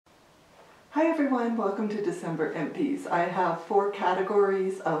Hi everyone, welcome to December Empties. I have 4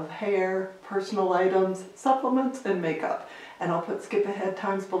 categories of hair, personal items, supplements, and makeup. And I'll put skip ahead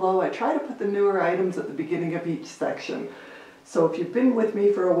times below. I try to put the newer items at the beginning of each section. So if you've been with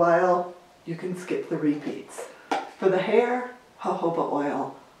me for a while, you can skip the repeats. For the hair, jojoba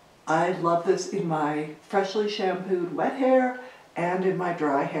oil. I love this in my freshly shampooed wet hair and in my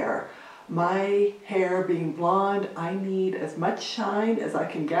dry hair. My hair being blonde, I need as much shine as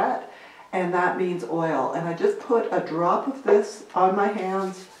I can get. And that means oil. And I just put a drop of this on my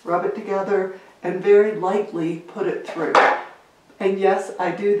hands, rub it together, and very lightly put it through. And yes,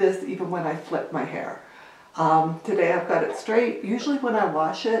 I do this even when I flip my hair. Today I've got it straight. Usually when I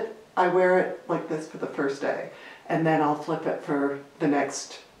wash it, I wear it like this for the first day. And then I'll flip it for the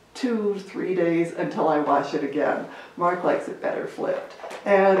next 2-3 days until I wash it again. Mark likes it better flipped.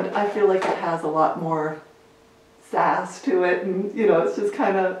 And I feel like it has a lot more sass to it, and you know, it's just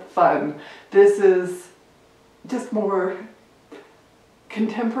kind of fun. This is just more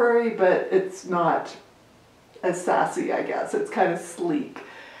contemporary, but it's not as sassy, I guess. It's kind of sleek.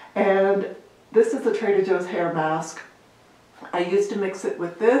 And this is a Trader Joe's hair mask. I used to mix it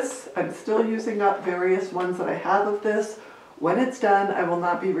with this. I'm still using up various ones that I have of this. When it's done, I will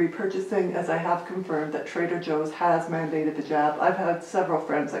not be repurchasing, as I have confirmed that Trader Joe's has mandated the jab. I've had several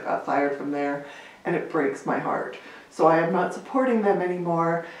friends that got fired from there, and it breaks my heart. So I am not supporting them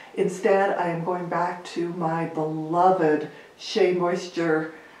anymore. Instead, I am going back to my beloved Shea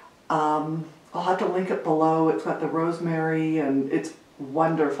Moisture. I'll have to link it below. It's got the rosemary and it's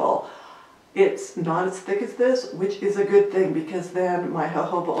wonderful. It's not as thick as this, which is a good thing because then my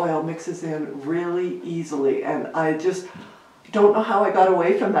jojoba oil mixes in really easily, and I just don't know how I got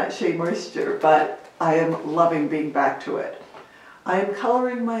away from that Shea Moisture, but I am loving being back to it. I am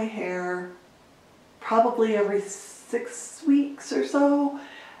coloring my hair probably every 6 weeks or so.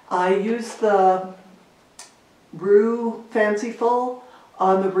 I use the Rue Fanciful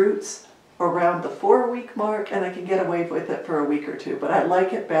on the roots around the 4-week mark, and I can get away with it for a week or two, but I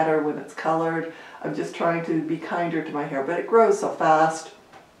like it better when it's colored. I'm just trying to be kinder to my hair, but it grows so fast.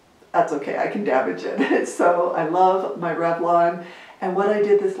 That's okay, I can damage it. So I love my Revlon, and what I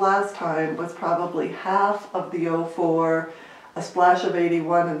did this last time was probably half of the 04, a splash of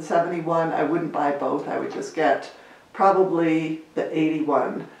 81 and 71. I wouldn't buy both. I would just get probably the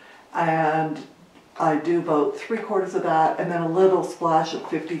 81. And I do about 3/4 of that, and then a little splash of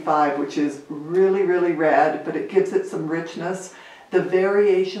 55, which is really, really red, but it gives it some richness. The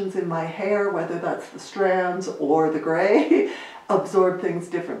variations in my hair, whether that's the strands or the gray, absorb things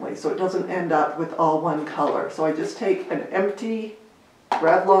differently. So it doesn't end up with all one color. So I just take an empty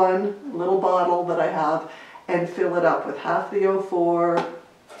Revlon little bottle that I have and fill it up with half the 04,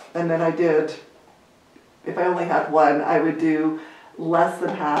 and then I did, if I only had one, I would do less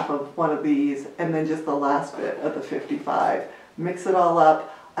than half of one of these, and then just the last bit of the 55. Mix it all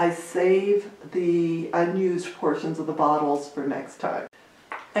up. I save the unused portions of the bottles for next time.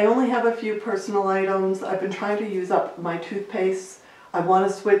 I only have a few personal items. I've been trying to use up my toothpaste. I want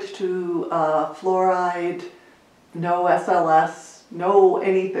to switch to fluoride, no SLS, no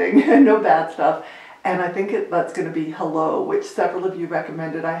anything, no bad stuff. And I think that's going to be Hello, which several of you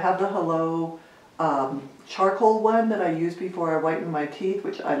recommended. I have the Hello charcoal one that I used before I whiten my teeth,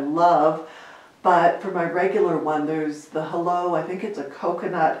 which I love. But for my regular one, there's the Hello, I think it's a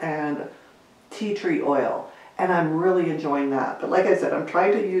coconut and tea tree oil. And I'm really enjoying that. But like I said, I'm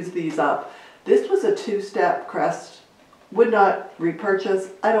trying to use these up. This was a 2-step Crest. Would not repurchase.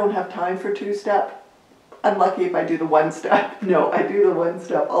 I don't have time for 2-step. I'm lucky if I do the 1-step. No, I do the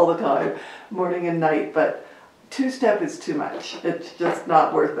 1-step all the time, morning and night, but 2-step is too much. It's just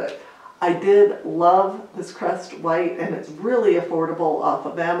not worth it. I did love this Crest White, and it's really affordable off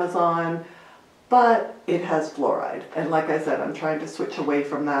of Amazon, but it has fluoride. And like I said, I'm trying to switch away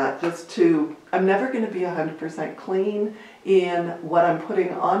from that I'm never going to be 100% clean in what I'm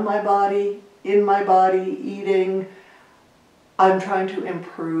putting on my body, in my body, eating. I'm trying to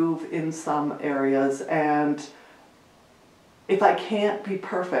improve in some areas, and if I can't be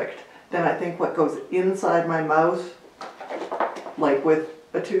perfect, then I think what goes inside my mouth, like with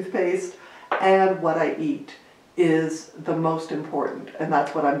a toothpaste, and what I eat is the most important, and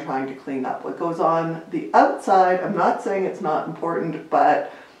that's what I'm trying to clean up. What goes on the outside, I'm not saying it's not important,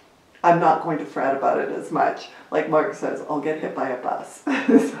 but I'm not going to fret about it as much. Like Mark says, I'll get hit by a bus.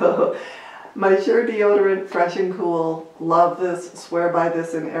 So my Sure deodorant, Fresh and Cool, love this, swear by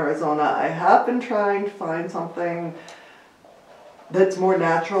this in Arizona. I have been trying to find something that's more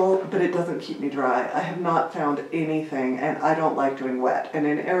natural, but it doesn't keep me dry. I have not found anything, and I don't like doing wet. And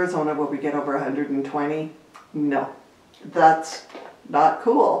in Arizona, where we get over 120, no, that's not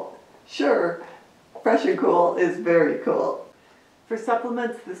cool. Sure, fresh and cool is very cool. For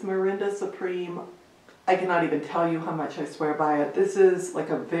supplements, this Mirinda Supreme, I cannot even tell you how much I swear by it. This is like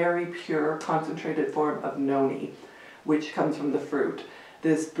a very pure concentrated form of noni, which comes from the fruit.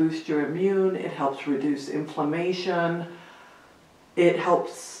 This boosts your immune, it helps reduce inflammation, it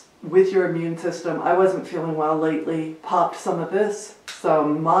helps with your immune system. I wasn't feeling well lately, popped some of this,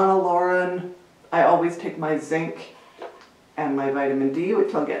 some monolaurin. I always take my zinc and my vitamin D,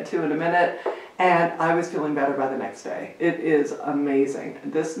 which I'll get to in a minute, and I was feeling better by the next day. It is amazing.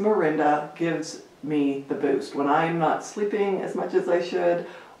 This Mirinda gives me the boost. When I'm not sleeping as much as I should,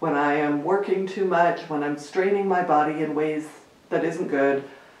 when I am working too much, when I'm straining my body in ways that isn't good,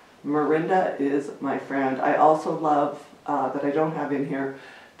 Mirinda is my friend. I also love, that I don't have in here,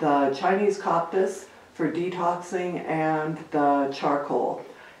 the Chinese cactus for detoxing and the charcoal.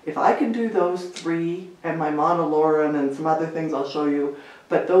 If I can do those three, and my monolaurin and some other things I'll show you,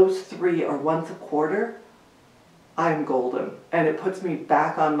 but those three are once a quarter, I'm golden. And it puts me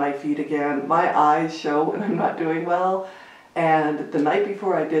back on my feet again. My eyes show when I'm not doing well. And the night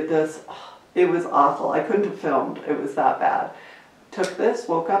before I did this, it was awful. I couldn't have filmed. It was that bad. Took this,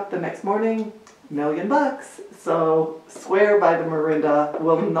 woke up the next morning, $1,000,000. So swear by the Mirinda,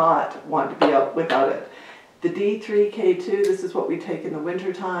 will not want to be out without it. The D3K2, this is what we take in the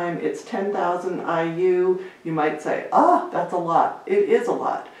wintertime. It's 10,000 IU. You might say, that's a lot. It is a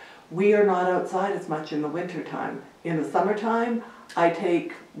lot. We are not outside as much in the wintertime. In the summertime, I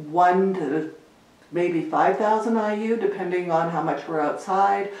take 1 to maybe 5,000 IU, depending on how much we're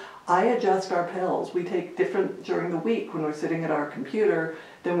outside. I adjust our pills. We take different during the week when we're sitting at our computer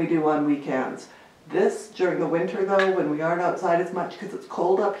than we do on weekends. This, during the winter though, when we aren't outside as much because it's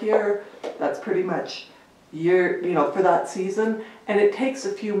cold up here, that's pretty much for that season. And it takes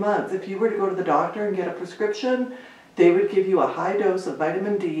a few months. If you were to go to the doctor and get a prescription, they would give you a high dose of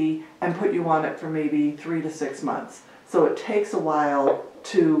vitamin D and put you on it for maybe 3 to 6 months. So it takes a while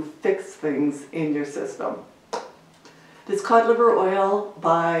to fix things in your system. This cod liver oil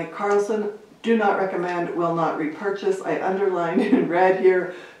by Carlson, do not recommend, will not repurchase. I underlined in red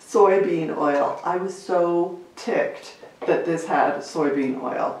here, soybean oil. I was so ticked that this had soybean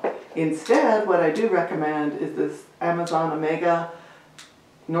oil. Instead, what I do recommend is this Amazon Omega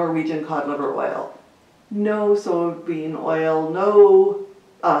Norwegian cod liver oil. No soybean oil, no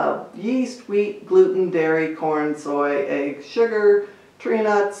yeast, wheat, gluten, dairy, corn, soy, egg, sugar, tree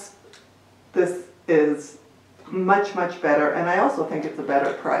nuts. This is much, much better, and I also think it's a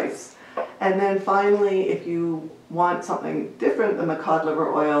better price. And then finally, if you want something different than the cod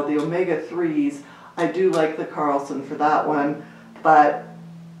liver oil, the omega-3s, I do like the Carlson for that one, but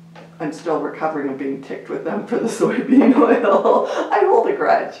I'm still recovering and being ticked with them for the soybean oil. I hold a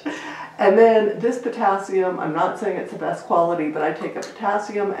grudge. And then this potassium, I'm not saying it's the best quality, but I take a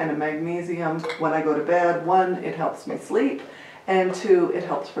potassium and a magnesium when I go to bed. 1, it helps me sleep, and 2, it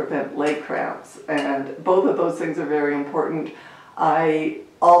helps prevent leg cramps. And both of those things are very important. I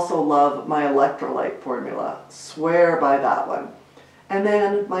also love my electrolyte formula. Swear by that one. And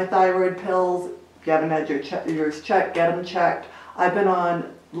then my thyroid pills, if you haven't had yours checked, get them checked. I've been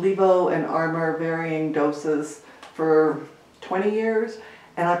on Levo and Armour varying doses for 20 years.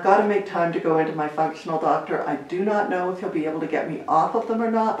 And I've got to make time to go into my functional doctor. I do not know if he'll be able to get me off of them or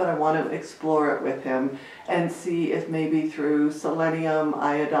not, but I want to explore it with him and see if maybe through selenium,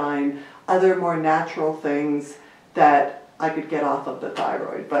 iodine, other more natural things that I could get off of the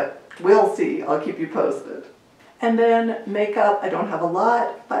thyroid. But we'll see. I'll keep you posted. And then makeup. I don't have a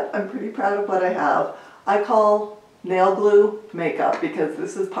lot, but I'm pretty proud of what I have. I call nail glue makeup because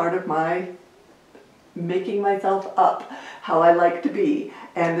this is part of my making myself up how I like to be.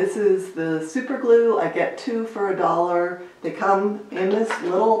 And this is the super glue. I get 2 for $1. They come in this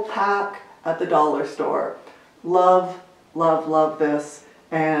little pack at the dollar store. Love, love, love this.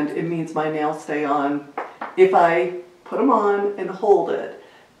 And it means my nails stay on. If I put them on and hold it,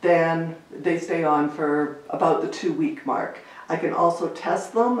 then they stay on for about the 2-week mark. I can also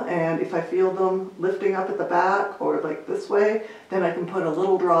test them, and if I feel them lifting up at the back or like this way, then I can put a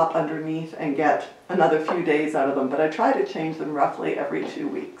little drop underneath and get another few days out of them. But I try to change them roughly every 2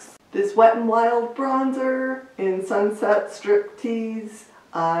 weeks. This Wet n Wild bronzer in Sunset Strip Tease,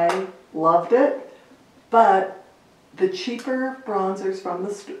 I loved it, but the cheaper bronzers from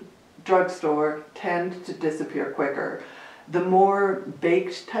the drugstore tend to disappear quicker. The more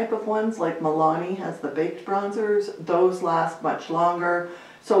baked type of ones, like Milani has the baked bronzers, those last much longer.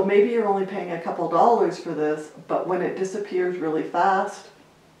 So maybe you're only paying a couple dollars for this, but when it disappears really fast,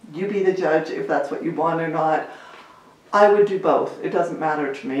 you be the judge if that's what you want or not. I would do both. It doesn't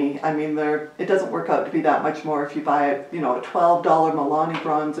matter to me. I mean, it doesn't work out to be that much more if you buy, you know, a $12 Milani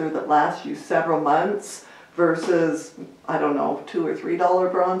bronzer that lasts you several months versus, I don't know, $2 or $3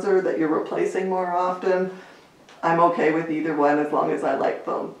 bronzer that you're replacing more often. I'm okay with either one as long as I like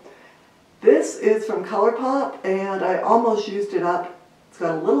them. This is from ColourPop, and I almost used it up. It's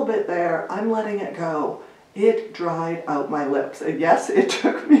got a little bit there. I'm letting it go. It dried out my lips. And yes, it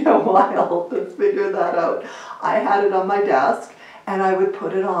took me a while to figure that out. I had it on my desk, and I would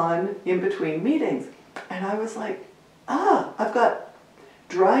put it on in between meetings. And I was like, I've got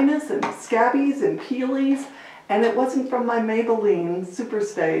dryness and scabbies and peelies, and it wasn't from my Maybelline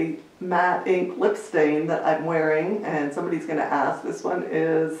Superstay matte ink lip stain that I'm wearing, and somebody's gonna ask. This one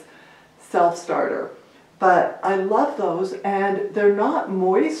is Self-Starter. But I love those, and they're not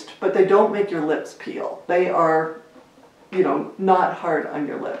moist, but they don't make your lips peel. They are, you know, not hard on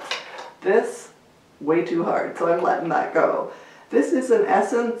your lips. This, way too hard, so I'm letting that go. This is an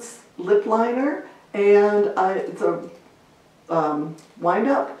Essence lip liner, and it's a wind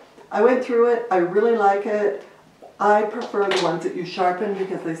up. I went through it, I really like it. I prefer the ones that you sharpen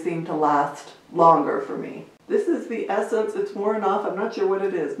because they seem to last longer for me. This is the Essence, it's worn off, I'm not sure what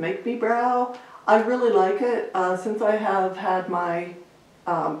it is, Make Me Brow. I really like it. Since I have had my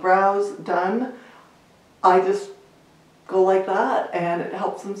brows done, I just go like that, and it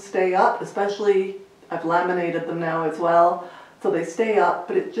helps them stay up, especially I've laminated them now as well, so they stay up,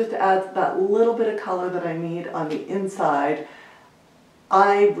 but it just adds that little bit of color that I need on the inside.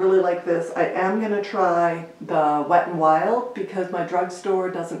 I really like this. I am going to try the Wet n Wild because my drugstore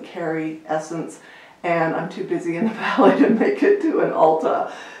doesn't carry Essence, and I'm too busy in the valley to make it to an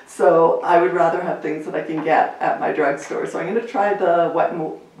Ulta. So I would rather have things that I can get at my drugstore. So I'm going to try the Wet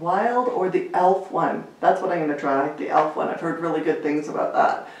n Wild or the e.l.f. one. That's what I'm going to try, the e.l.f. one. I've heard really good things about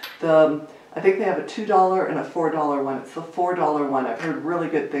that. I think they have a $2 and a $4 one. It's the $4 one I've heard really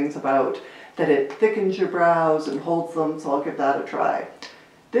good things about, that it thickens your brows and holds them, so I'll give that a try.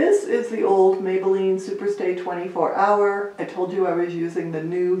 This is the old Maybelline Superstay 24 hour. I told you I was using the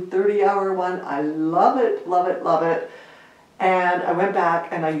new 30-hour one. I love it, love it, love it. And I went back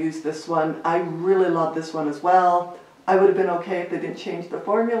and I used this one. I really love this one as well. I would have been okay if they didn't change the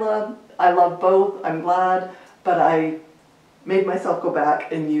formula. I love both, I'm glad, but I made myself go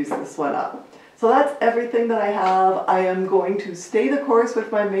back and use this one up. So that's everything that I have. I am going to stay the course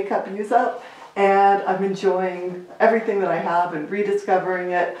with my makeup use up, and I'm enjoying everything that I have and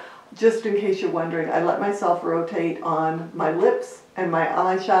rediscovering it. Just in case you're wondering, I let myself rotate on my lips and my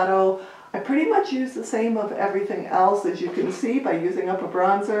eyeshadow. I pretty much use the same of everything else, as you can see, by using up a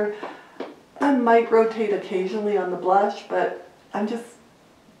bronzer. I might rotate occasionally on the blush, but I'm just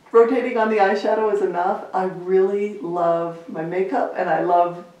rotating on the eyeshadow is enough. I really love my makeup, and I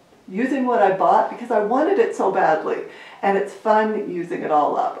love using what I bought because I wanted it so badly, and it's fun using it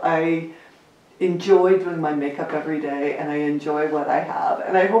all up. I enjoy doing my makeup every day, and I enjoy what I have,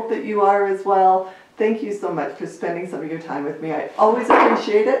 and I hope that you are as well. Thank you so much for spending some of your time with me. I always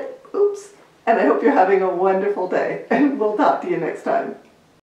appreciate it. Oops. And I hope you're having a wonderful day, and we'll talk to you next time.